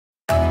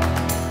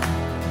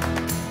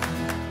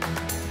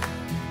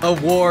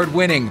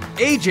Award-winning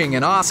Aging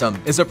and Awesome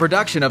is a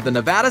production of the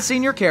Nevada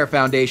Senior Care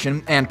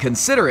Foundation and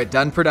Consider It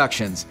Done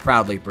Productions,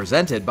 proudly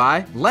presented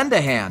by Lend a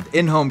Hand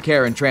In-Home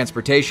Care and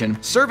Transportation,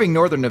 serving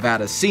Northern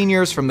Nevada's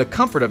seniors from the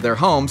comfort of their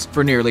homes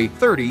for nearly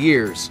 30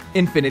 years.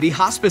 Infinity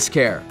Hospice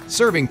Care,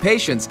 serving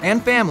patients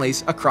and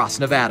families across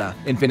Nevada.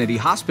 Infinity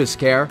Hospice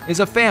Care is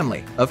a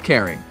family of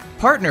caring.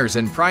 Partners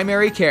in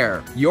Primary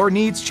Care. Your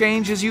needs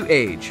change as you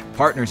age.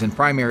 Partners in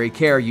Primary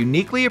Care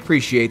uniquely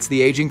appreciates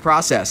the aging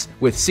process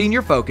with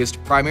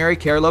senior-focused primary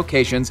care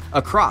locations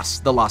across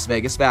the Las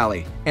Vegas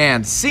Valley.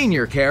 And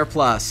Senior Care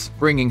Plus.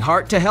 Bringing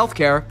heart to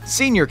healthcare,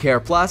 Senior Care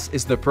Plus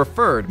is the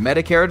preferred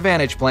Medicare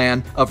Advantage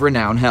plan of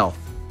Renown Health.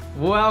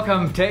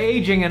 Welcome to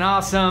Aging and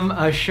Awesome,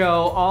 a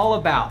show all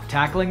about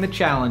tackling the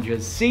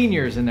challenges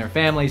seniors and their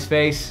families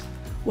face,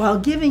 while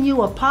giving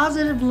you a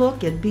positive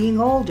look at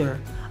being older.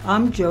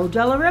 I'm Joe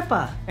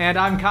Delaripa. And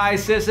I'm Kai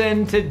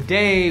Sisson.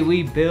 Today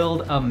we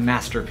build a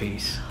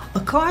masterpiece. A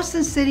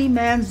Carson City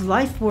man's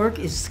life work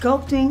is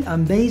sculpting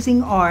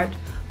amazing art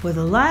for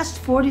the last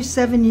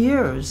 47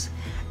 years.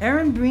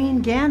 Erin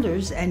Breen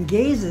Ganders and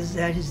gazes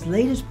at his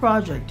latest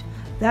project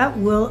that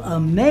will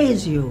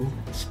amaze you.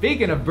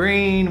 Speaking of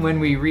Breen, when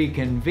we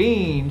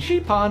reconvene, she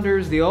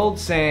ponders the old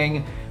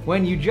saying,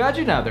 when you judge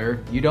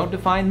another, you don't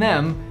define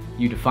them,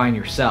 you define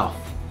yourself.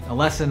 A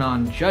lesson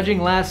on judging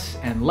less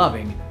and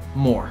loving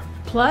more.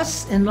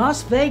 Plus, in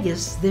Las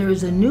Vegas, there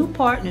is a new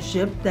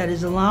partnership that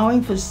is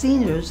allowing for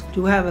seniors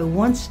to have a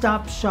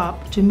one-stop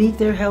shop to meet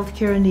their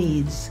healthcare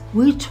needs.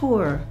 We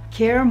tour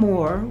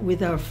CareMore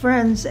with our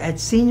friends at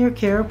Senior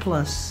Care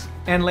Plus.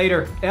 And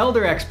later,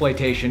 elder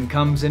exploitation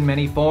comes in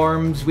many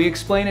forms. We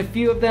explain a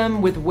few of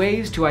them with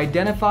ways to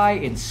identify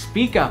and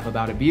speak up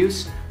about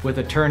abuse with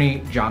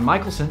attorney John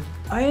Michaelson.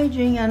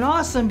 Aging and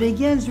Awesome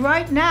begins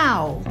right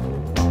now.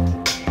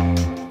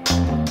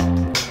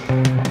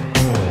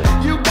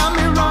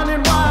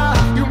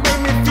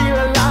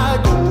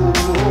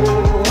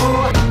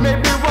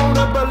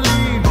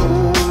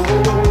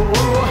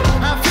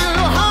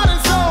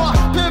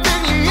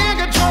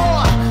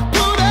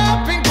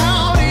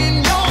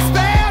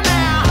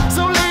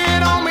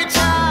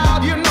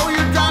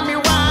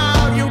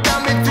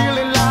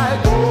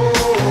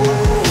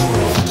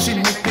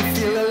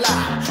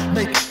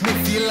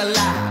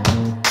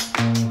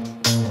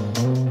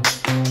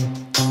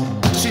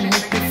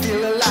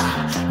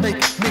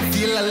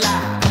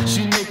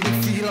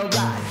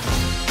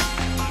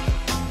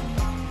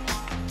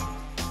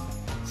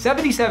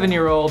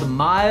 Seventy-seven-year-old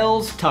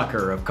Miles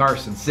Tucker of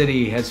Carson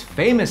City has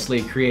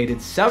famously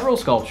created several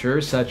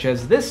sculptures such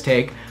as this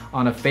take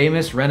on a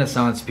famous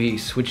Renaissance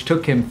piece, which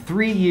took him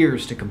 3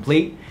 years to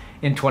complete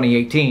in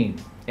 2018.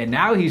 And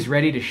now he's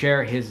ready to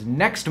share his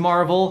next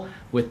marvel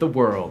with the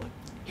world.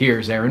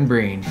 Here's Erin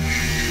Breen.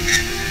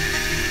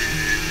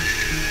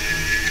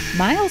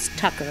 Miles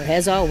Tucker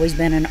has always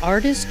been an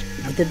artist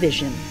with a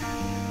vision.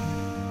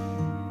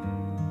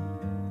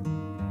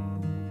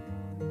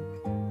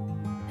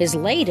 His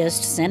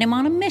latest sent him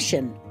on a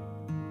mission.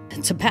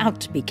 It's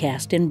about to be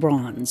cast in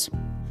bronze.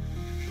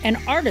 An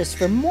artist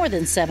for more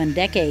than 7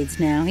 decades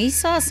now, he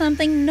saw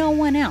something no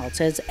one else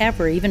has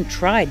ever even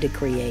tried to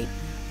create.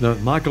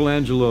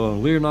 Michelangelo,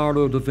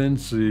 Leonardo da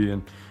Vinci,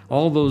 and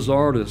all those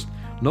artists,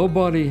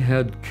 nobody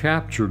had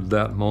captured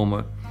that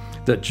moment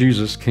that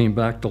Jesus came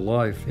back to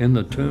life in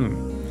the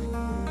tomb.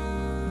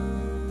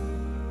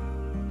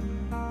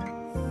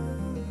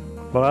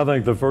 But I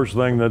think the first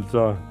thing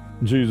that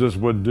Jesus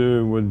would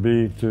do would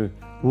be to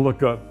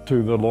look up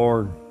to the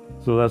Lord.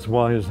 So that's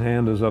why his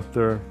hand is up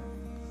there,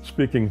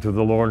 speaking to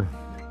the Lord.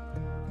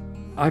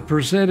 I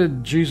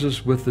presented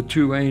Jesus with the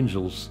 2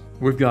 angels.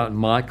 We've got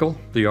Michael,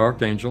 the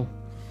archangel,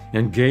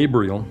 and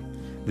Gabriel,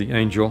 the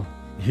angel.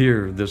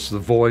 Here, this is the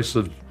voice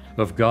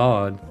of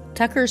God.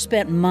 Tucker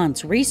spent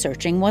months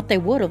researching what they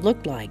would have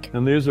looked like.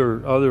 And these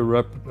are other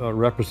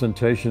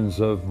representations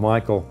of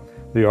Michael,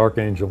 the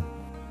archangel.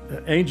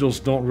 Angels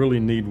don't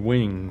really need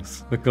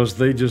wings because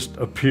they just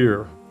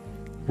appear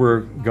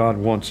where God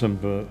wants them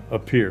to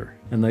appear.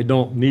 And they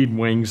don't need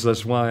wings.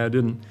 That's why I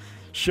didn't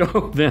show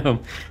them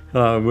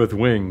with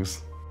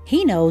wings.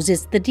 He knows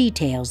it's the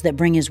details that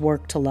bring his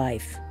work to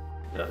life.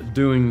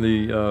 Doing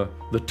the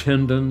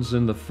tendons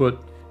in the foot,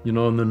 you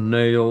know, and the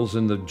nails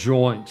and the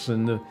joints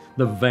and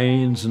the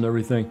veins and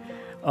everything.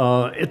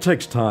 It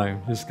takes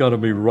time. It's got to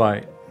be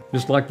right.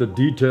 It's like the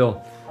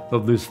detail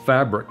of this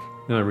fabric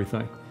and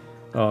everything.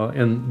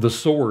 And the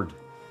sword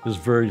is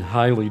very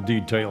highly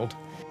detailed.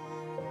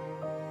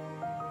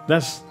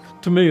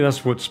 To me,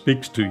 that's what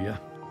speaks to you.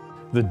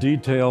 The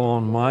detail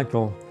on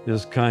Michael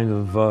is kind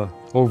of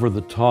over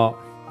the top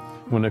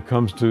when it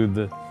comes to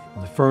the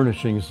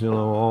furnishings, you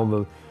know,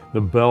 all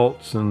the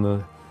belts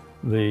and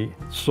the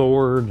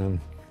sword and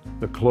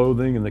the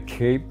clothing and the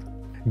cape.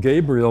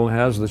 Gabriel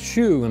has the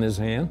shoe in his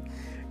hand,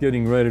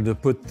 getting ready to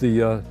put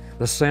the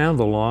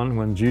sandal on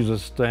when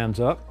Jesus stands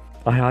up.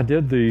 I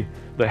did the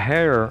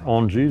hair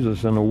on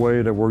Jesus in a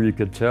way that where you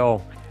could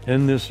tell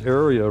in this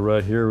area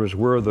right here is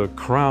where the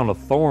crown of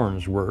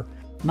thorns were.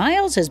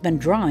 Miles has been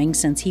drawing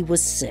since he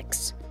was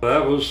 6.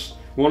 That was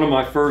one of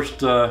my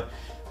first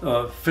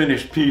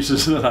finished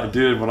pieces that I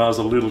did when I was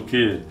a little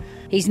kid.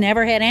 He's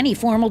never had any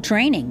formal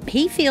training.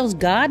 He feels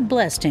God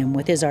blessed him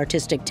with his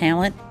artistic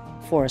talent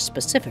for a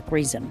specific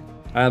reason.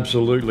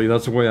 Absolutely,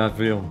 that's the way I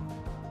feel.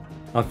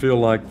 I feel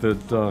like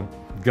that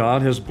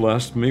God has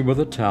blessed me with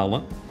a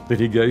talent that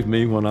He gave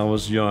me when I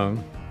was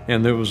young,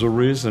 and there was a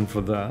reason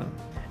for that.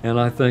 And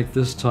I think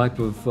this type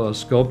of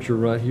sculpture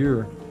right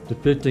here,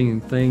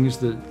 depicting things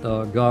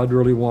that God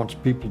really wants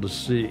people to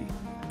see.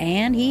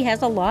 And he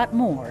has a lot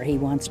more he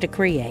wants to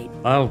create.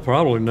 I'll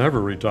probably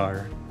never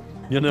retire.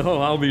 You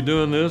know, I'll be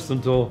doing this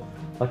until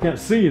I can't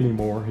see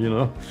anymore, you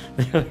know.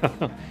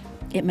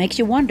 It makes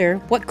you wonder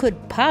what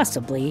could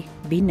possibly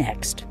be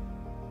next.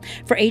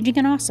 For Aging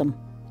and Awesome,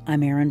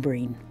 I'm Erin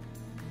Breen.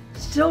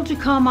 Still to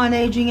come on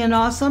Aging and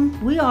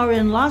Awesome, we are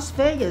in Las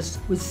Vegas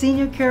with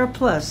Senior Care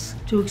Plus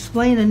to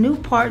explain a new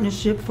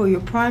partnership for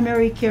your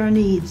primary care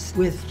needs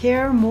with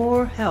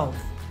CareMore Health.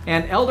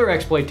 And elder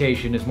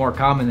exploitation is more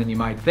common than you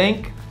might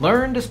think.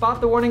 Learn to spot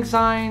the warning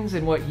signs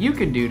and what you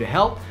can do to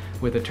help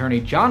with attorney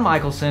John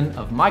Michaelson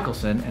of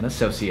Michaelson and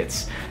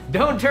Associates.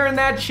 Don't turn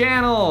that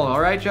channel! All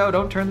right, Joe,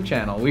 don't turn the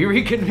channel. We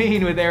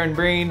reconvene with Erin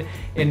Breen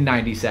in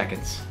 90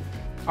 seconds.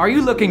 Are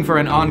you looking for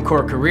an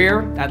encore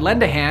career? At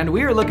Lend a Hand,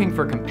 we are looking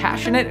for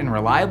compassionate and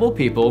reliable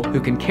people who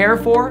can care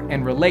for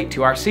and relate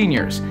to our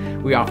seniors.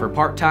 We offer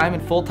part-time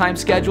and full-time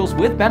schedules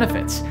with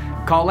benefits.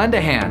 Call Lend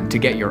a Hand to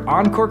get your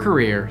encore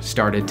career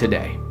started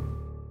today.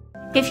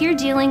 If you're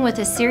dealing with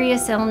a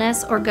serious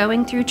illness or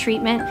going through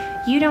treatment,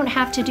 you don't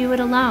have to do it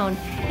alone.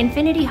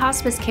 Infinity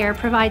Hospice Care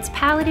provides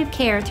palliative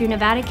care through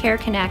Nevada Care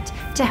Connect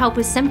to help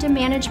with symptom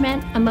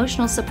management,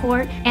 emotional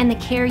support, and the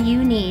care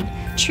you need.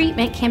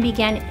 Treatment can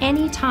begin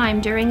any time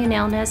during an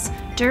illness,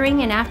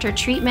 during and after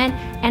treatment,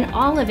 and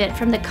all of it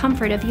from the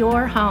comfort of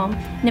your home.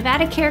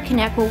 Nevada Care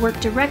Connect will work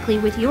directly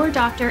with your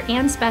doctor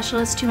and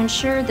specialist to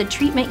ensure the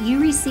treatment you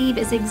receive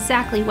is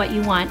exactly what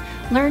you want.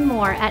 Learn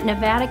more at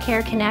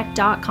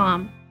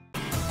nevadacareconnect.com.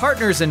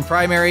 Partners in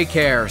Primary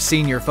Care,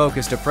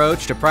 senior-focused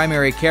approach to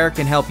primary care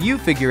can help you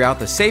figure out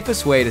the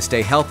safest way to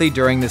stay healthy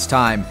during this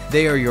time.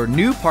 They are your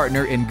new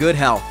partner in good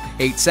health.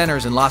 8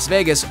 centers in Las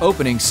Vegas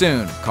opening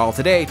soon. Call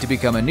today to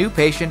become a new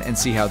patient and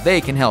see how they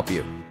can help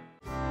you.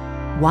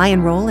 Why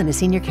enroll in a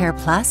Senior Care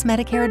Plus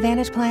Medicare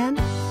Advantage plan?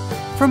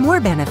 For more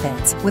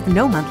benefits with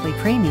no monthly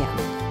premium.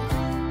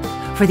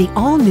 For the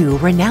all-new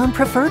Renown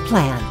Preferred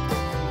Plan.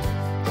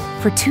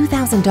 For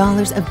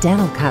 $2,000 of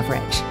dental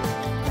coverage.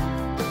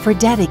 For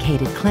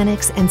dedicated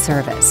clinics and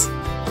service.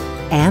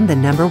 And the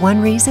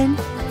 #1 reason?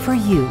 For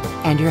you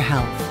and your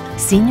health.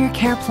 Senior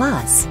Care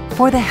Plus,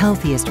 for the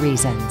healthiest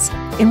reasons.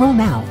 Enroll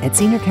now at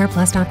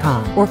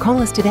seniorcareplus.com or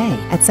call us today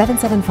at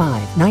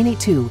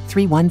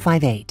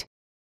 775-982-3158.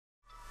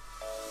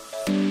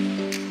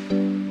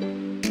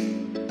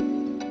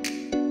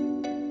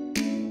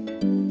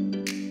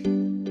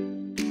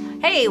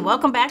 Hey,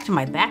 welcome back to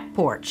my back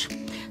porch.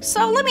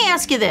 So let me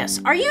ask you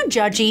this. Are you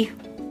judgy?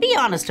 Be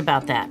honest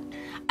about that.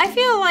 I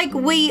feel like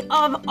we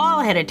have all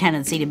had a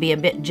tendency to be a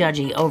bit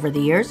judgy over the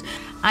years.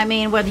 I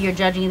mean, whether you're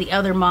judging the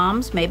other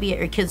moms, maybe at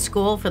your kids'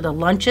 school for the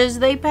lunches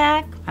they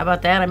pack. How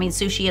about that? I mean,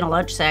 sushi in a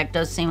lunch sack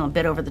does seem a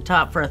bit over the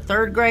top for a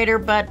 3rd grader,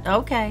 but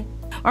okay.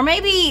 Or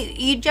maybe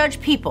you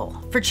judge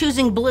people for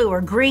choosing blue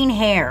or green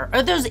hair.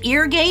 Are those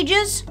ear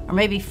gauges? Or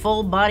maybe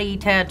full body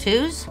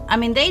tattoos? I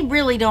mean, they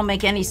really don't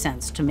make any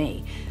sense to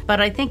me. But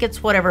I think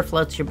it's whatever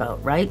floats your boat,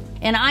 right?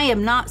 And I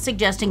am not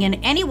suggesting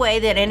in any way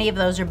that any of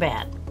those are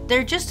bad.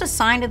 They're just a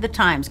sign of the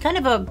times, kind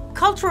of a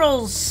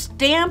cultural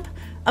stamp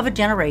of a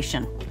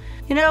generation.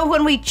 You know,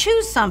 when we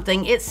choose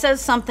something, it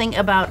says something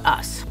about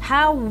us.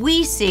 How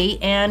we see,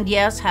 and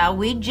yes, how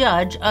we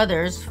judge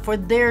others for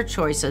their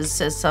choices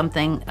says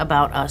something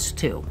about us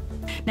too.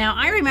 Now,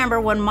 I remember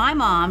when my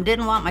mom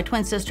didn't want my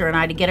twin sister and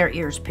I to get our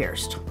ears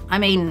pierced. I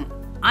mean,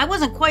 I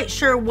wasn't quite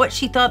sure what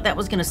she thought that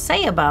was going to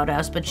say about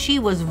us, but she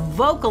was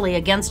vocally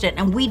against it,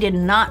 and we did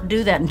not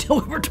do that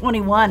until we were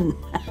 21.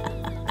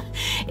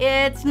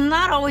 It's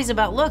not always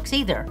about looks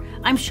either.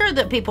 I'm sure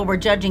that people were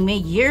judging me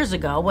years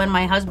ago when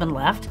my husband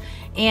left.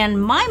 In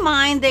my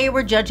mind, they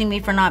were judging me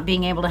for not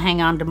being able to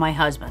hang on to my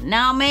husband.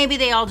 Now, maybe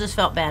they all just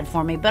felt bad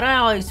for me, but I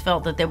always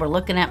felt that they were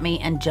looking at me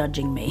and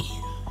judging me.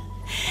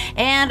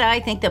 And I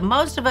think that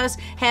most of us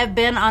have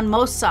been on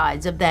most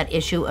sides of that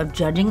issue of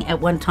judging at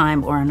one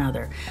time or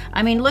another.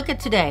 I mean, look at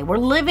today. We're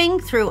living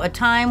through a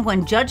time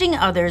when judging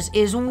others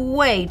is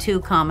way too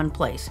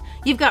commonplace.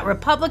 You've got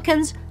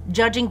Republicans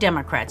judging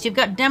Democrats. You've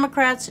got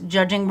Democrats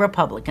judging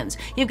Republicans.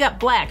 You've got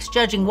blacks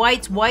judging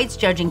whites, whites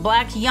judging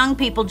blacks, young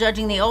people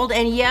judging the old,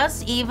 and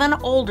yes, even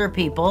older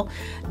people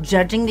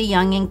judging the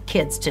young and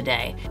kids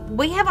today.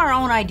 We have our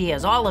own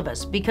ideas, all of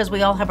us, because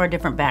we all have our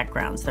different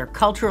backgrounds, their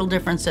cultural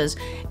differences,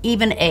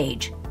 even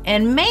age.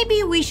 And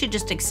maybe we should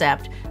just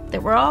accept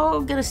that we're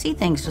all going to see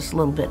things just a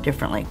little bit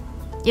differently.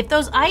 If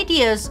those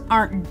ideas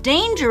aren't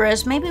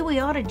dangerous, maybe we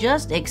ought to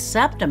just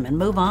accept them and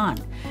move on.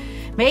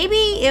 Maybe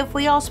if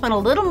we all spent a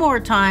little more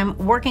time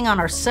working on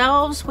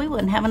ourselves, we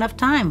wouldn't have enough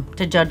time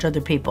to judge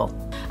other people.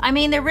 I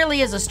mean, there really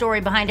is a story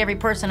behind every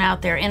person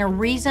out there and a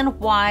reason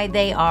why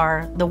they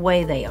are the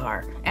way they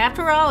are.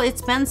 After all,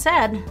 it's been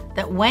said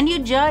that when you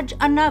judge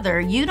another,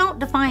 you don't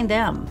define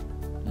them,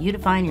 you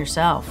define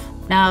yourself.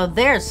 Now,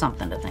 there's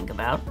something to think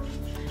about.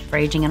 For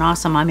Aging and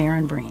Awesome, I'm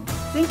Erin Breen.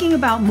 Thinking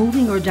about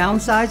moving or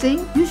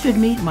downsizing? You should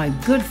meet my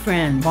good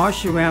friend,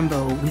 Marcia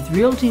Rambo, with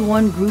Realty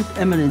One Group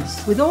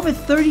Eminence. With over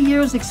 30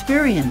 years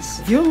experience,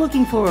 if you're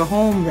looking for a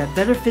home that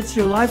better fits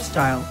your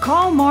lifestyle,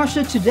 call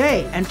Marcia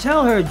today and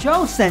tell her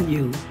Joe sent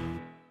you.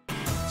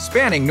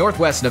 Spanning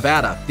Northwest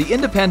Nevada, the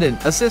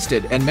independent,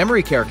 assisted, and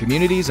memory care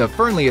communities of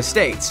Fernley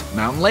Estates,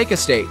 Mountain Lake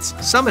Estates,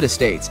 Summit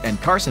Estates,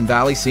 and Carson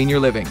Valley Senior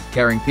Living.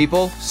 Caring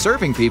people,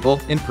 serving people,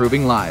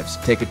 improving lives.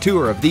 Take a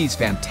tour of these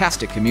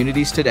fantastic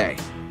communities today.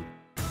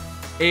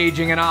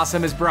 Aging and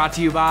Awesome is brought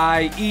to you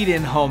by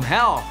Eden Home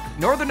Health,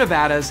 Northern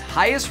Nevada's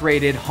highest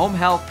rated home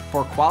health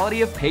for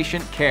quality of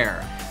patient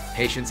care.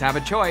 Patients have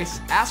a choice.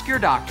 Ask your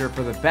doctor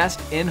for the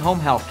best in-home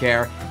health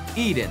care.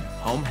 Eden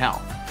Home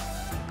Health.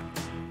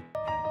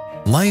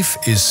 Life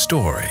is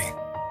story.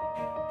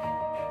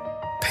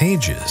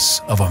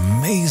 Pages of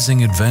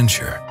amazing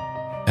adventure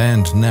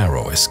and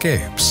narrow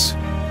escapes.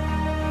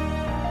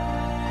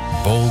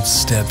 Bold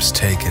steps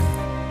taken,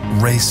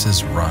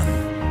 races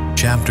run,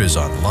 chapters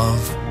on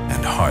love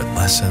and hard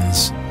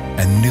lessons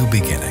and new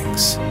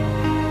beginnings.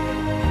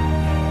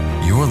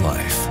 Your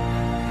life,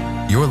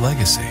 your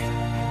legacy,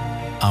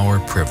 our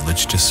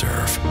privilege to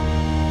serve.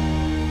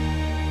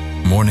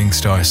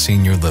 Morningstar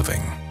Senior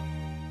Living.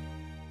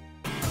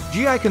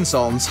 GI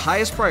Consultants'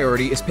 highest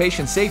priority is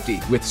patient safety,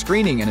 with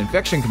screening and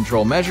infection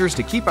control measures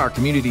to keep our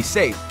community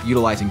safe,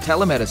 utilizing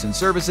telemedicine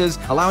services,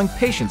 allowing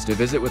patients to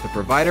visit with a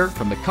provider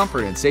from the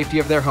comfort and safety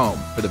of their home.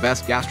 For the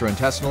best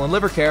gastrointestinal and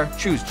liver care,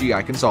 choose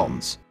GI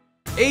Consultants.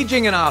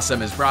 Aging and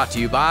Awesome is brought to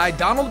you by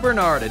Donald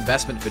Bernard,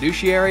 Investment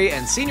Fiduciary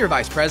and Senior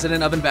Vice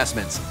President of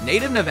Investments.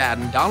 Native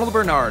Nevadan Donald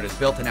Bernard has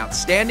built an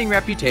outstanding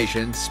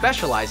reputation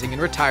specializing in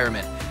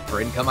retirement.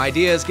 For income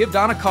ideas, give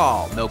Don a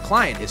call. No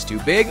client is too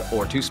big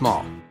or too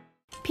small.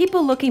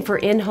 People looking for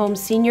in-home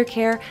senior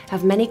care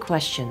have many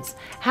questions.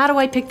 How do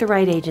I pick the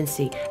right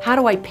agency? How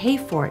do I pay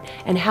for it?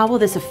 And how will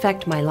this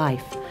affect my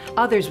life?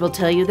 Others will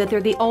tell you that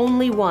they're the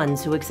only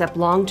ones who accept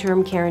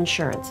long-term care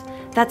insurance.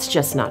 That's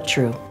just not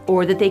true.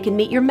 Or that they can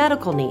meet your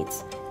medical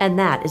needs. And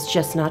that is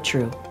just not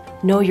true.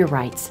 Know your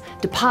rights.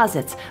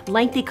 Deposits,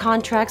 lengthy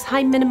contracts,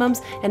 high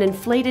minimums, and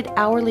inflated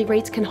hourly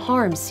rates can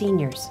harm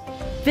seniors.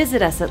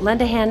 Visit us at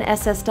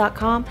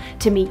lendahandss.com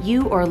to meet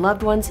you or a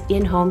loved one's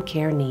in-home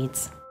care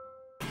needs.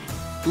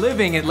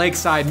 Living at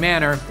Lakeside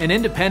Manor, an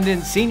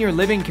independent senior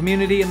living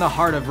community in the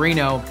heart of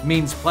Reno,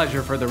 means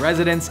pleasure for the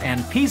residents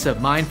and peace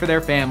of mind for their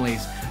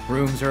families.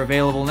 Rooms are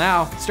available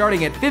now,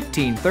 starting at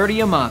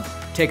 $15.30 a month.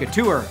 Take a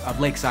tour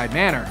of Lakeside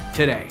Manor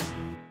today.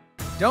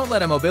 Don't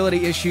let a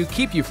mobility issue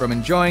keep you from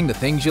enjoying the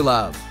things you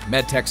love.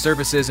 MedTech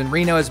Services in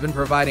Reno has been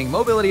providing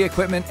mobility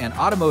equipment and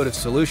automotive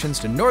solutions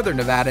to Northern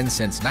Nevadans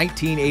since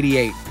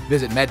 1988.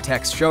 Visit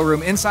MedTech's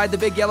showroom inside the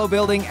Big Yellow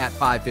Building at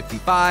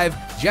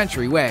 555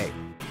 Gentry Way.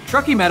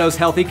 Truckee Meadows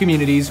Healthy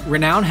Communities,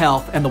 Renown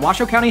Health, and the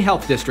Washoe County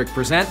Health District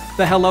present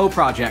the Hello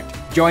Project.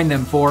 Join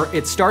them for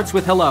It Starts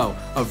with Hello,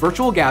 a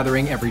virtual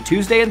gathering every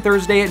Tuesday and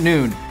Thursday at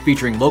noon,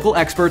 featuring local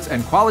experts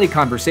and quality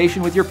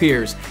conversation with your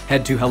peers.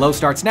 Head to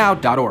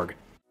hellostartsnow.org.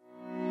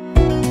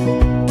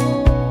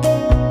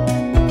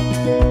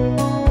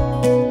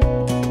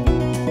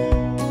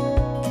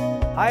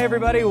 Hi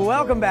everybody,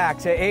 welcome back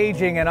to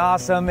Aging and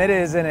Awesome. It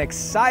is an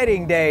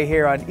exciting day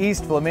here on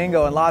East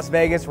Flamingo in Las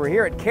Vegas. We're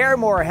here at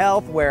CareMore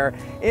Health, where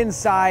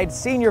inside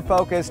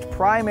senior-focused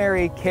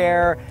primary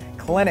care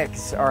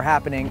clinics are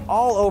happening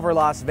all over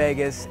Las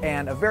Vegas,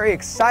 and a very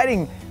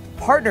exciting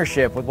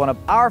partnership with one of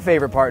our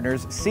favorite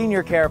partners,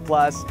 Senior Care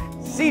Plus.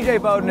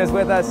 CJ Bowden is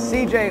with us.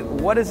 CJ,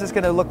 what is this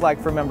going to look like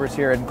for members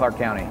here in Clark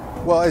County?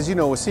 Well, as you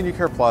know, with Senior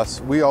Care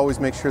Plus, we always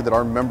make sure that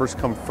our members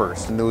come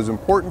first, and it was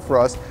important for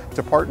us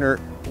to partner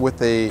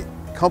with a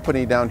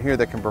company down here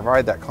that can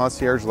provide that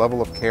concierge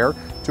level of care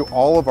to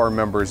all of our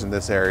members in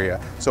this area.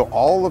 So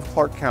all of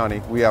Clark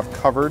County we have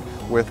covered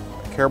with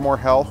CareMore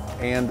Health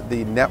and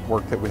the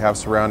network that we have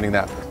surrounding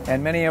that.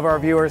 And many of our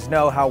viewers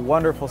know how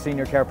wonderful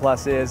Senior Care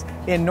Plus is.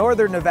 In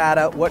Northern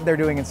Nevada, what they're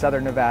doing in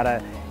Southern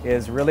Nevada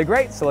is really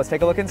great. So let's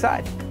take a look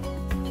inside.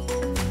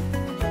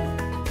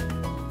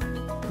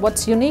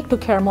 What's unique to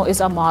CareMore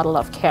is our model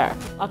of care.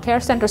 Our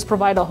care centers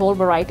provide a whole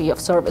variety of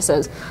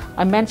services.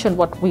 I mentioned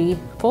what we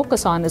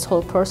focus on is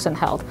whole person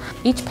health.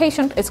 Each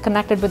patient is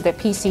connected with their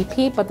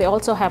PCP, but they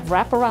also have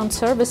wraparound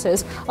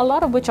services, a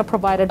lot of which are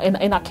provided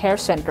in our care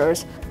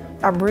centers.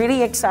 I'm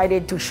really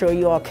excited to show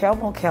you our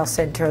CareMore Care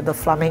Center, the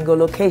Flamingo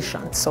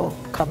location, so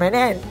coming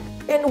in.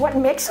 And what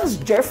makes us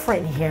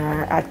different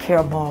here at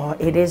CareMore,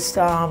 it is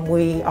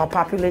our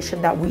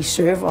population that we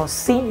serve, our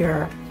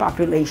senior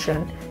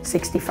population,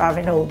 65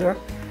 and older.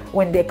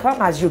 When they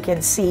come, as you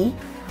can see,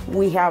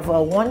 we have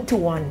a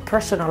one-to-one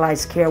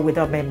personalized care with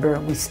our member.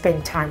 We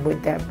spend time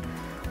with them.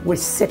 We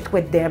sit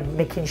with them,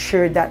 making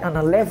sure that on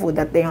a level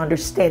that they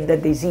understand the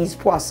disease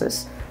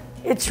process.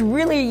 It's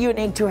really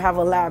unique to have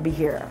a lab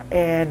here,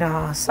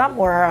 and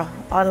somewhere,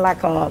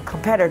 unlike a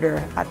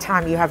competitor, at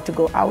times you have to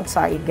go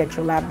outside and get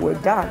your lab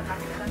work done.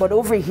 But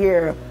over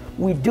here,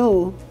 we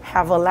do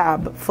have a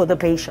lab for the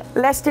patient.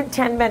 Less than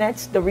 10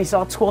 minutes, the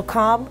results will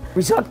come.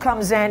 Result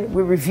comes in,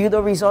 we review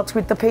the results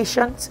with the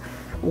patients,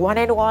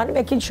 one-on-one,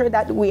 making sure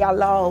that we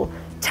allow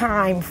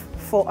time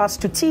for us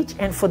to teach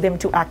and for them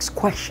to ask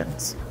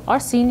questions. Our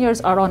seniors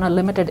are on a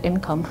limited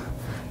income.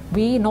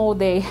 We know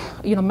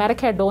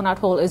Medicare donut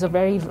hole is a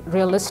very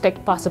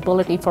realistic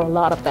possibility for a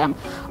lot of them.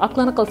 Our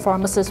clinical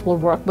pharmacists will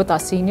work with our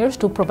seniors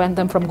to prevent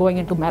them from going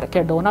into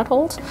Medicare donut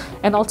holes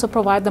and also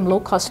provide them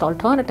low-cost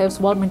alternatives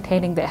while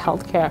maintaining their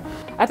health care.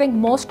 I think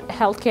most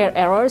healthcare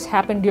errors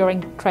happen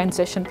during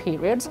transition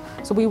periods,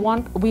 so we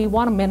want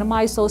to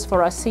minimize those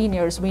for our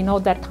seniors. We know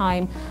that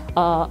time,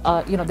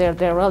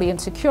 they're really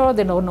insecure,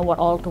 they don't know what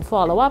all to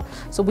follow up,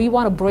 so we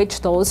want to bridge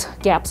those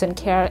gaps in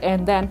care.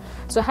 And then,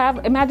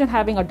 imagine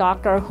having a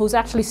doctor who's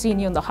actually seen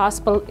you in the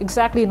hospital,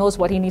 exactly knows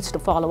what he needs to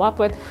follow up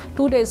with.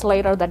 2 days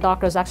later, that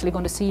doctor is actually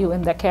going to see you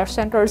in the care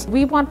centers.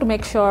 We want to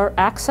make sure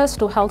access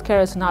to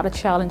healthcare is not a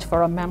challenge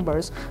for our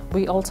members.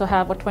 We also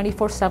have a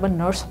 24/7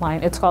 nurse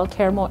line. It's called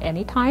CareMore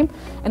Anytime,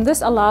 and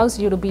this allows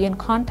you to be in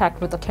contact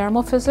with a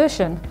CareMore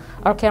physician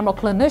or CareMore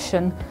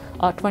clinician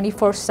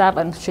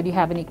 24/7. Should you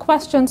have any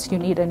questions, you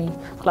need any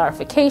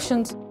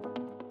clarifications.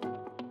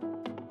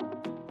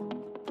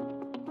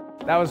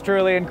 That was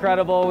truly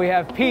incredible. We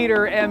have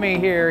Peter Emmy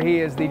here. He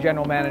is the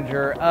general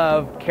manager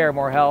of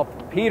CareMore Health.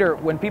 Peter,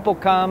 when people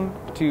come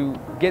to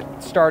get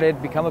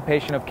started, become a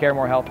patient of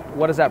CareMore Health,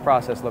 what does that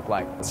process look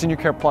like? A Senior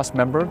Care Plus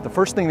member, the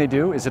first thing they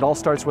do is it all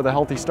starts with a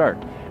healthy start.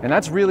 And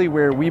that's really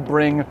where we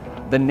bring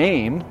the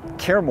name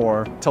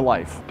CareMore to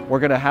life. We're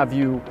going to have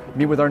you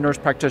meet with our nurse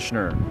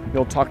practitioner.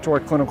 You'll talk to our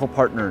clinical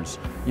partners.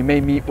 You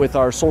may meet with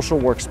our social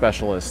work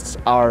specialists,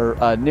 our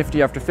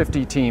Nifty After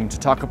 50 team to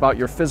talk about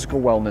your physical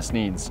wellness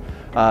needs.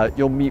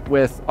 You'll meet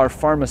with our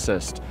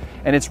pharmacist.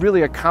 And it's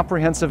really a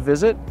comprehensive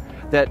visit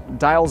that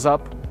dials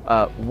up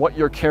what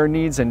your care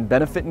needs and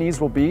benefit needs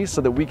will be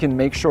so that we can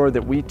make sure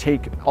that we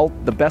take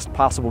the best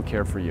possible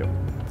care for you.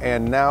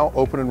 And now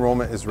open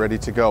enrollment is ready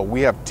to go.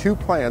 We have 2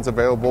 plans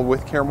available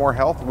with CareMore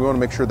Health. We want to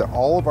make sure that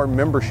all of our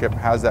membership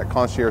has that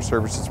concierge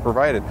services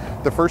provided.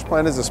 The first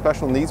plan is a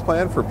special needs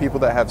plan for people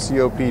that have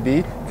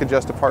COPD,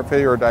 congestive heart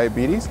failure, or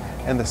diabetes.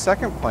 And the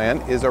second plan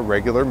is a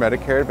regular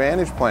Medicare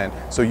Advantage plan.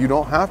 So you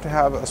don't have to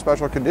have a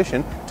special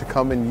condition to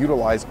come and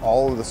utilize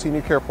all of the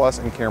Senior Care Plus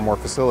and CareMore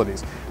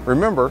facilities.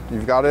 Remember,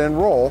 you've got to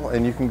enroll,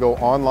 and you can go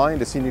online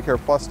to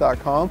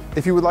seniorcareplus.com.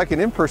 If you would like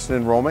an in-person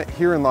enrollment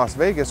here in Las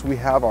Vegas, we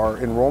have our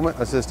enrollment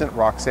assistant,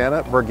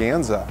 Roxana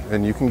Berganza,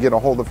 and you can get a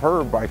hold of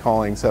her by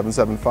calling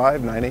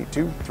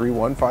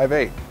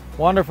 775-982-3158.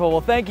 Wonderful.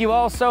 Well, thank you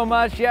all so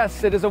much.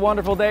 Yes, it is a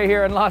wonderful day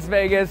here in Las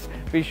Vegas.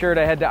 Be sure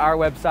to head to our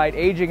website,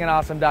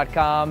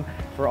 agingandawesome.com,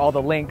 for all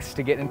the links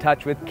to get in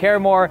touch with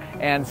CareMore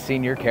and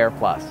Senior Care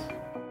Plus.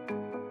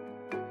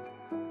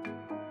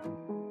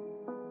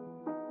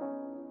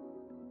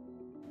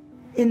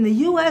 In the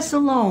U.S.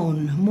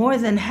 alone, more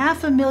than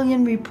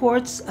 500,000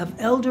 reports of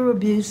elder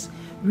abuse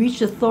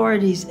reach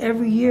authorities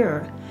every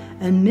year,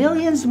 and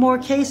millions more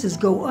cases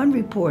go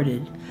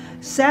unreported.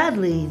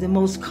 Sadly, the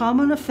most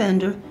common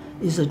offender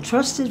is a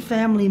trusted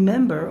family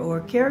member or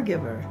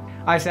caregiver.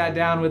 I sat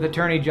down with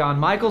attorney John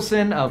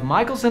Michaelson of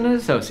Michaelson &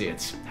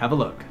 Associates. Have a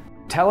look.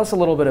 Tell us a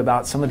little bit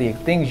about some of the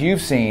things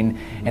you've seen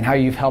and how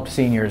you've helped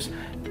seniors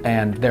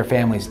and their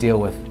families deal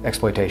with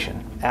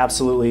exploitation.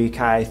 Absolutely,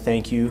 Kai.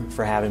 Thank you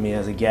for having me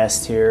as a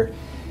guest here.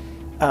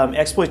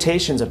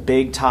 Exploitation is a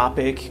big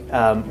topic.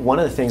 One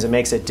of the things that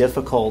makes it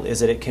difficult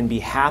is that it can be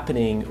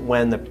happening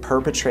when the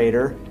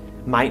perpetrator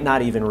might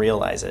not even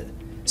realize it.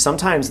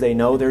 Sometimes they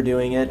know they're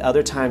doing it.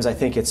 Other times I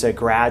think it's a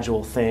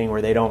gradual thing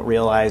where they don't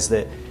realize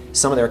that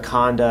some of their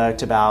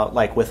conduct about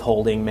like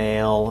withholding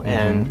mail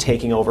and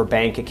taking over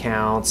bank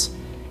accounts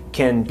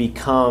can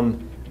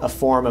become a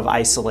form of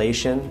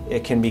isolation.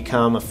 It can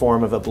become a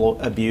form of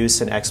abuse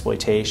and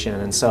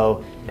exploitation. And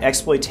so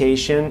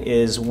exploitation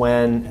is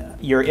when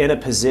you're in a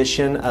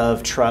position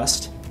of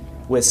trust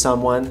with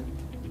someone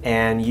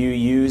and you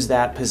use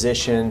that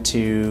position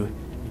to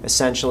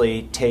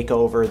essentially take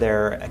over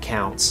their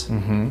accounts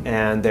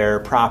and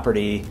their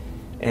property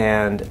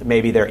and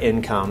maybe their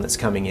income that's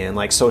coming in,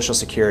 like Social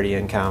Security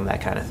income,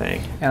 that kind of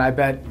thing. And I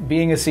bet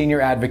being a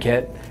senior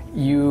advocate,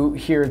 you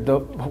hear the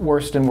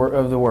worst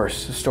of the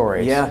worst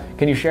stories. Yeah.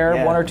 Can you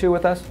share one or two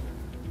with us?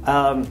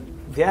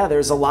 Yeah,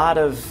 there's a lot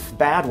of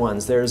bad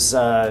ones. There's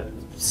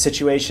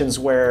situations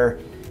where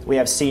we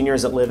have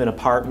seniors that live in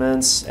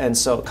apartments and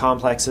so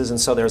complexes, and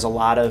so there's a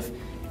lot of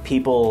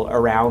people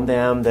around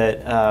them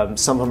that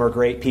some of them are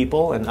great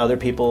people and other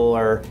people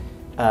are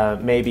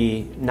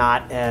maybe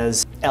not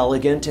as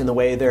elegant in the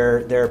way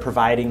they're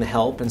providing the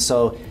help, and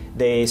so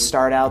they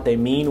start out, they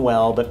mean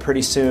well, but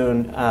pretty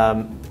soon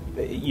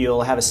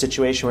you'll have a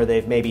situation where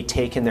they've maybe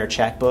taken their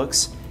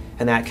checkbooks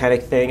and that kind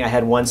of thing. I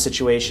had one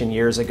situation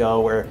years ago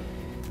where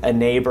A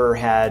neighbor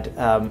had,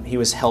 he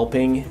was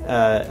helping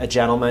a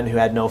gentleman who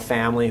had no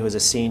family, who was a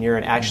senior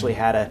and actually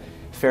had a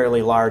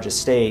fairly large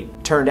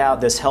estate. Turned out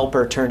this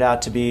helper turned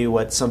out to be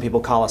what some people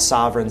call a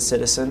sovereign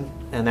citizen,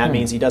 and that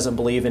means he doesn't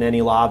believe in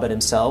any law but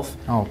himself.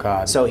 Oh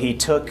God. So he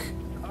took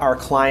our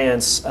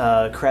clients'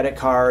 credit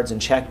cards and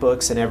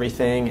checkbooks and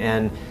everything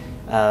and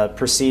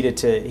proceeded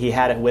to, he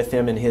had it with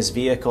him in his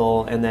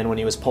vehicle, and then when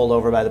he was pulled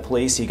over by the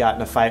police, he got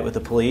in a fight with the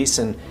police,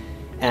 and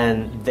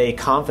they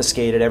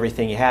confiscated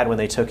everything he had when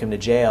they took him to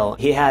jail.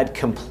 He had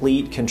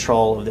complete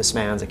control of this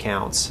man's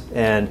accounts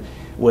and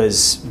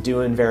was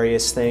doing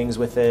various things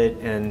with it,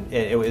 and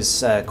it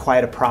was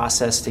quite a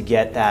process to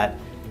get that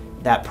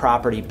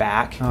property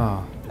back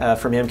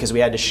from him, because we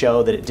had to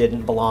show that it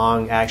didn't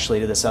belong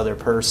actually to this other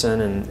person,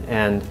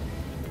 and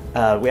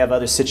we have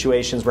other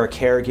situations where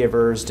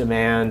caregivers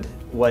demand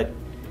what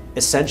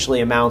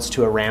essentially amounts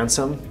to a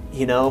ransom,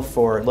 you know,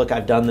 for, look,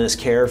 I've done this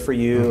care for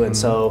you, and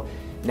so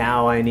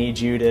now I need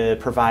you to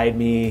provide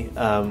me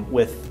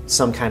with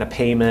some kind of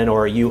payment,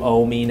 or you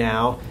owe me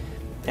now.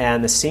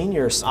 And the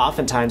senior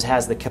oftentimes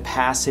has the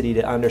capacity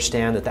to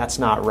understand that that's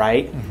not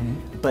right,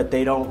 but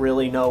they don't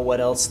really know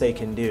what else they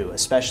can do,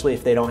 especially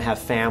if they don't have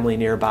family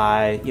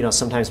nearby. You know,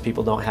 sometimes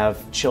people don't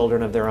have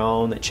children of their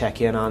own that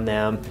check in on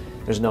them.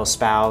 There's no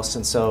spouse,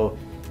 and so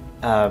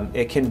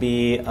it can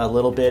be a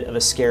little bit of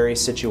a scary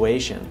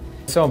situation.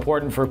 It's so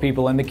important for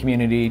people in the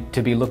community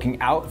to be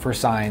looking out for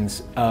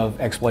signs of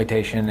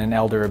exploitation and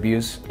elder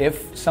abuse.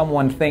 If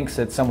someone thinks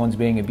that someone's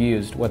being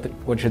abused,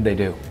 what should they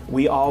do?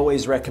 We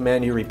always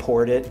recommend you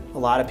report it. A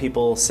lot of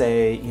people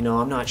say, you know,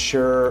 I'm not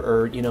sure,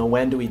 or, you know,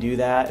 when do we do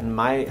that? And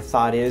my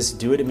thought is,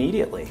 do it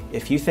immediately.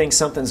 If you think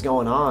something's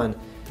going on,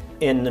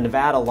 in the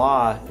Nevada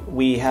law,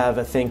 we have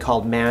a thing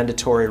called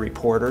mandatory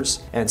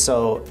reporters. And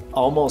so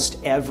almost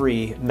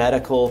every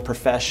medical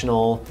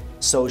professional,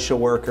 social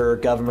worker,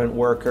 government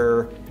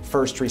worker,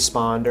 first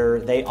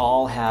responder, they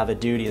all have a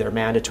duty. They're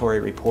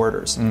mandatory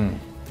reporters.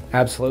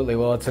 Absolutely.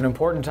 Well, it's an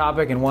important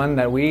topic, and one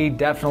that we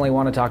definitely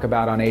want to talk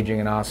about on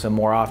Aging and Awesome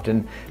more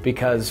often,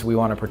 because we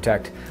want to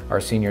protect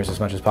our seniors as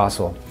much as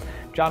possible.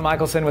 John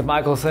Michaelson with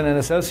Michaelson and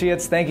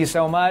Associates, thank you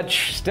so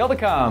much. Still to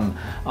come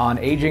on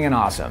Aging and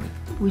Awesome.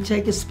 We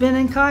take a spin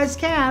in Kai's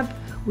cab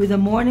with a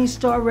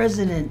Morningstar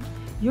resident.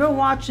 You're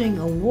watching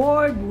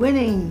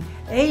award-winning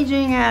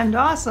Aging and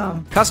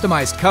Awesome.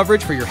 Customized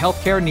coverage for your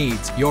healthcare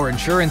needs. Your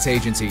Insurance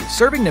Agency,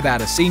 serving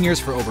Nevada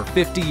seniors for over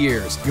 50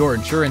 years. Your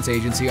Insurance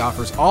Agency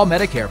offers all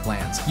Medicare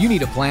plans. You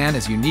need a plan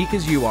as unique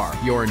as you are.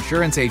 Your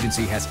Insurance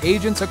Agency has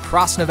agents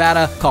across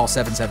Nevada. Call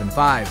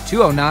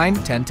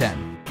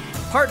 775-209-1010.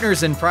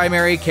 Partners in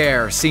Primary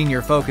Care.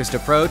 Senior-focused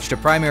approach to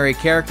primary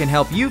care can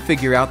help you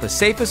figure out the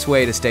safest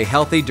way to stay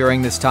healthy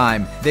during this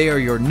time. They are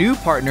your new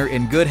partner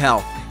in good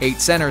health. 8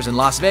 centers in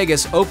Las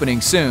Vegas opening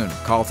soon.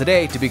 Call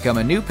today to become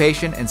a new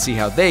patient and see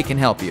how they can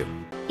help you.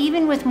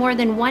 Even with more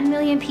than 1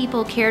 million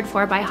people cared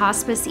for by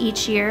hospice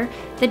each year,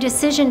 the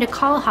decision to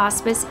call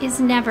hospice is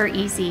never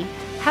easy.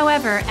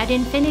 However, at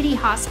Infinity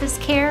Hospice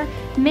Care,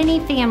 many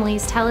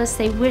families tell us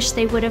they wish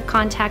they would have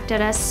contacted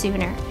us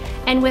sooner.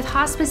 And with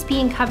hospice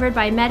being covered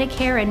by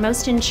Medicare and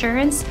most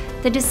insurance,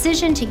 the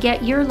decision to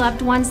get your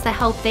loved ones the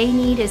help they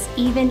need is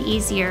even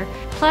easier.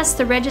 Plus,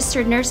 the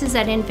registered nurses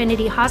at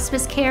Infinity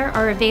Hospice Care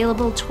are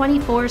available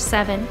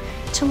 24/7.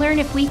 To learn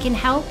if we can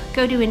help,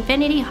 go to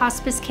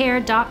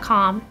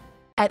infinityhospicecare.com.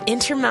 At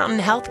Intermountain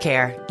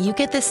Healthcare, you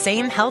get the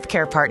same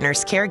healthcare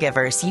partners,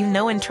 caregivers you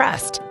know and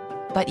trust,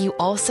 but you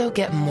also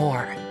get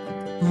more.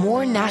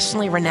 More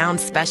nationally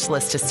renowned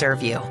specialists to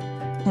serve you.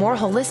 More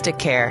holistic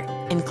care,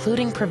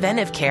 including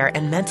preventive care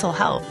and mental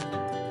health.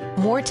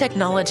 More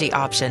technology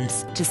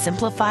options to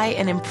simplify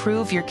and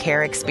improve your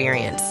care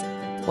experience.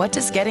 What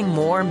does getting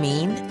more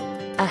mean?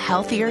 A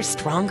healthier,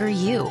 stronger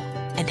you,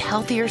 and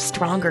healthier,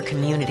 stronger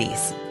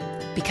communities.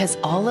 Because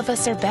all of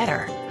us are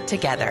better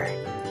together.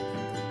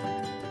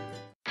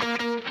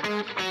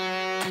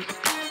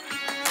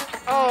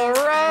 All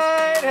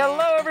right,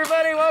 hello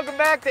everybody, welcome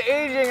back to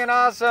Aging and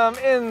Awesome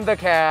in the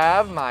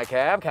cab, my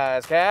cab,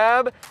 Kai's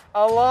cab.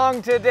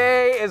 Along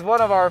today is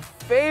one of our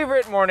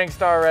favorite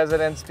Morningstar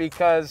residents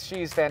because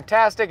she's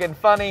fantastic and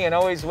funny and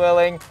always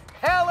willing,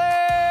 Helen!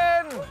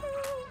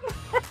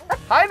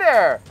 Hi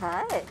there.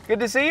 Hi.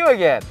 Good to see you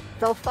again.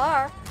 So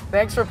far.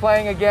 Thanks for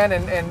playing again,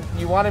 and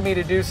you wanted me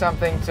to do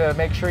something to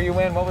make sure you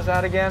win. What was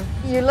that again?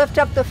 You lift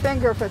up the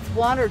finger if it's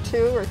 1 or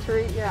 2 or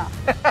 3, yeah.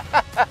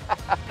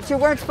 But you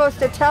weren't supposed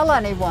to tell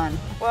anyone.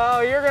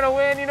 Well, you're gonna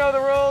win. You know the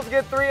rules.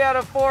 Get 3 out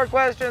of 4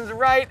 questions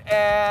right,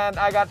 and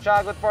I got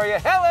chocolate for you.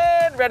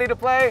 Helen, ready to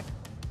play?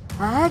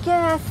 I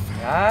guess.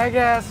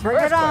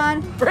 Bring it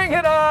on. Bring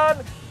it on.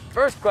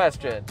 First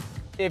question.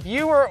 If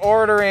you were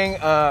ordering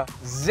a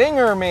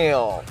Zinger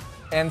meal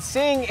and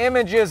seeing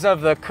images of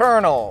the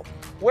Colonel,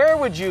 where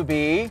would you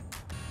be?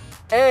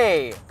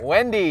 A,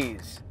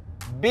 Wendy's,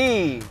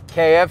 B,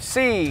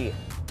 KFC,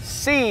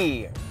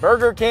 C,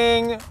 Burger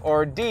King,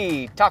 or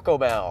D, Taco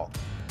Bell?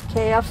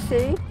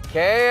 KFC.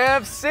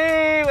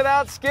 KFC,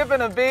 without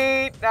skipping a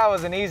beat. That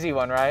was an easy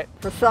one, right?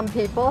 For some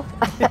people.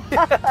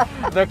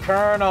 The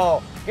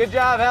Colonel. Good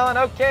job, Helen.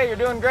 Okay, you're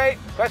doing great.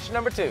 Question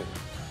number 2.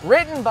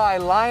 Written by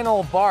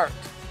Lionel Bart,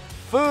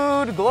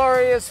 Food,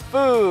 Glorious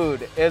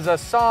Food is a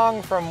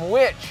song from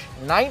which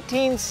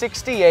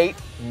 1968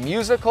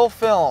 musical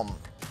film?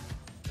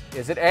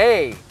 Is it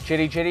A,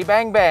 Chitty Chitty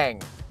Bang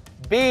Bang,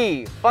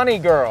 B, Funny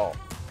Girl,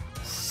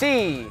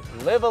 C,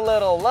 Live a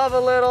Little, Love a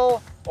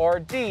Little, or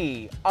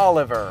D,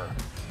 Oliver?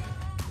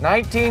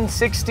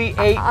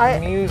 1968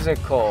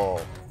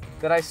 musical.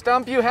 Did I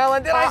stump you,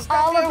 Helen? Did I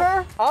stump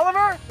Oliver? you?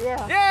 Oliver?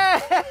 Yeah.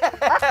 Yeah!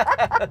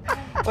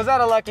 Was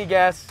that a lucky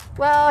guess?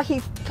 Well,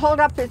 he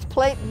pulled up his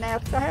plate and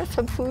asked, "Can I have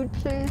some food,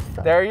 please?"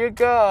 So. There you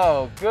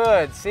go.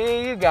 Good.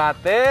 See, you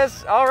got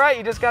this. All right,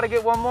 you just got to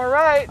get one more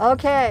right.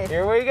 Okay.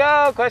 Here we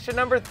go. Question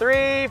number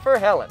 3 for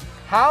Helen.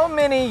 How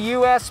many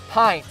U.S.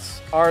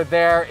 pints are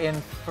there in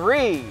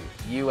 3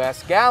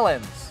 U.S.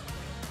 gallons?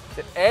 Is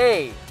it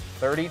A,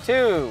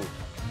 32,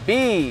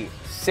 B,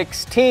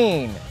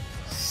 16,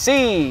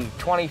 C,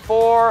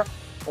 24,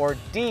 or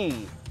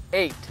D,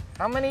 8?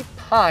 How many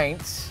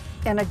pints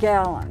In a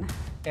gallon.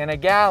 in a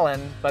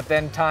gallon, but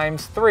then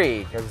times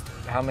 3, because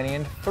how many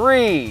in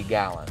 3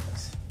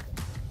 gallons?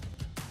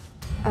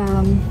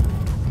 How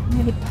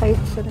many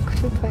pints in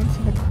 2 pints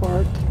in a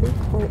quart? 3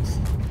 quarts.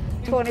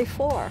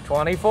 24.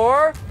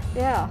 24?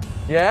 Yeah.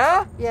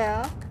 Yeah?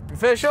 Yeah.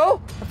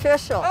 Official?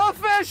 Official.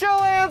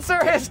 Official answer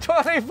is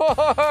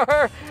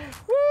 24.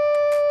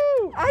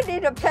 Woo! I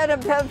need a pen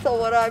and pencil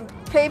when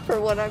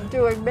I'm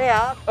doing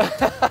math.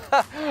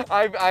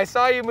 I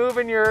saw you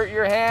moving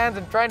your hands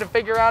and trying to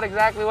figure out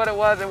exactly what it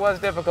was. It was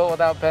difficult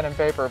without pen and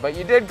paper, but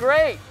you did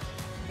great.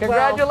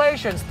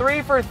 Congratulations,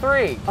 3 for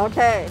 3.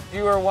 Okay.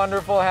 You were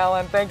wonderful,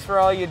 Helen. Thanks for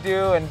all you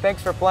do, and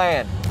thanks for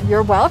playing.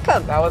 You're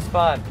welcome. That was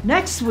fun.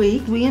 Next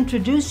week, we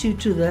introduce you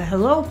to the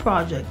Hello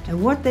Project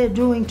and what they're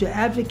doing to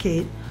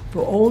advocate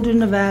for older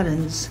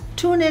Nevadans.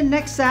 Tune in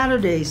next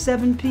Saturday,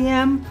 7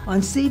 p.m.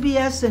 on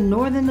CBS in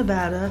Northern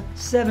Nevada,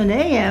 7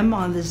 a.m.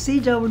 on the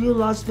CW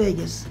Las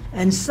Vegas,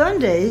 and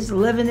Sundays,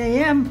 11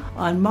 a.m.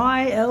 on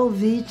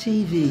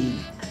MyLV-TV.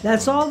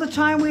 That's all the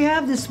time we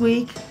have this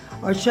week.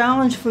 Our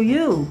challenge for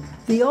you: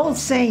 the old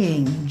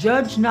saying,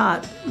 "Judge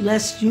not,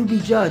 lest you be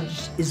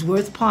judged," is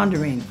worth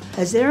pondering.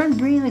 As Erin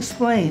Breen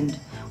explained,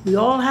 we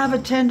all have a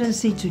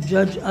tendency to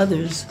judge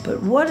others,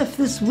 but what if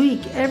this week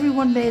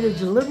everyone made a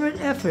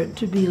deliberate effort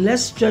to be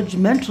less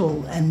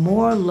judgmental and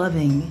more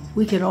loving?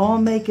 We can all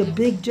make a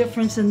big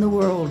difference in the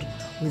world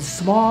with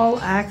small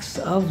acts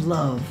of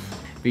love.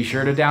 Be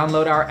sure to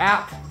download our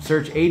app.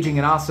 Search Aging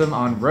and Awesome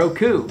on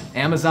Roku,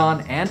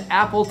 Amazon, and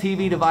Apple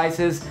TV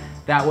devices.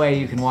 That way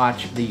you can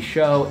watch the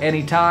show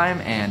anytime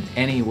and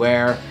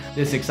anywhere.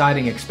 This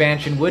exciting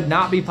expansion would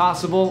not be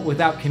possible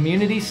without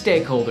community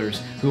stakeholders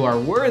who are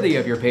worthy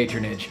of your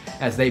patronage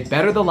as they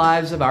better the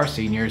lives of our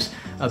seniors.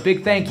 A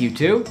big thank you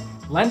to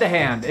Lend a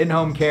Hand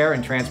In-Home Care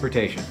and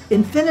Transportation,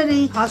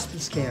 Infinity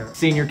Hospice Care,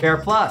 Senior Care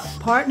Plus,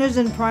 Partners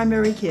in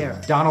Primary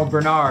Care, Donald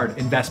Bernard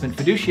Investment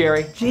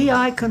Fiduciary,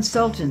 GI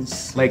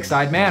Consultants,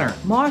 Lakeside Manor,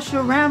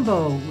 Marsha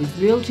Rambo with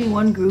Realty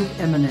One Group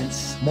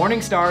Eminence,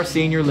 Morningstar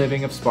Senior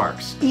Living of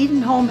Sparks,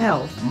 Eden Home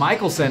Health,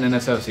 Michaelson and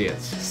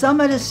Associates,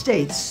 Summit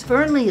Estates,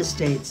 Fernley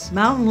Estates,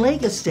 Mountain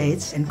Lake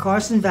Estates, and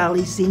Carson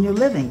Valley Senior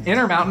Living,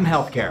 Intermountain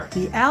Healthcare,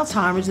 the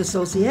Alzheimer's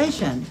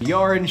Association,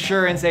 Your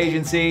Insurance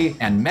Agency,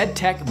 and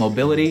MedTech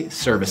Mobility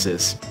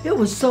Services. It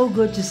was so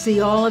good to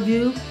see all of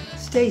you.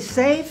 Stay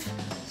safe,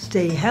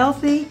 stay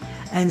healthy,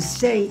 and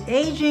stay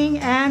aging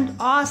and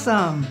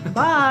awesome.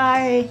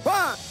 Bye.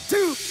 1,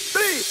 2,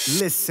 3,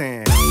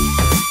 listen.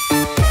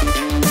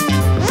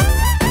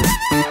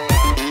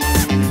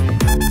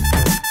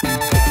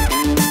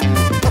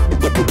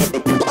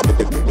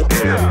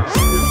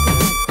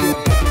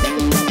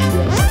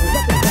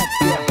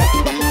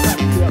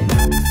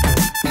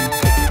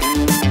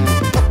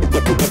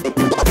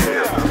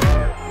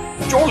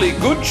 Jolly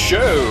good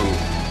show.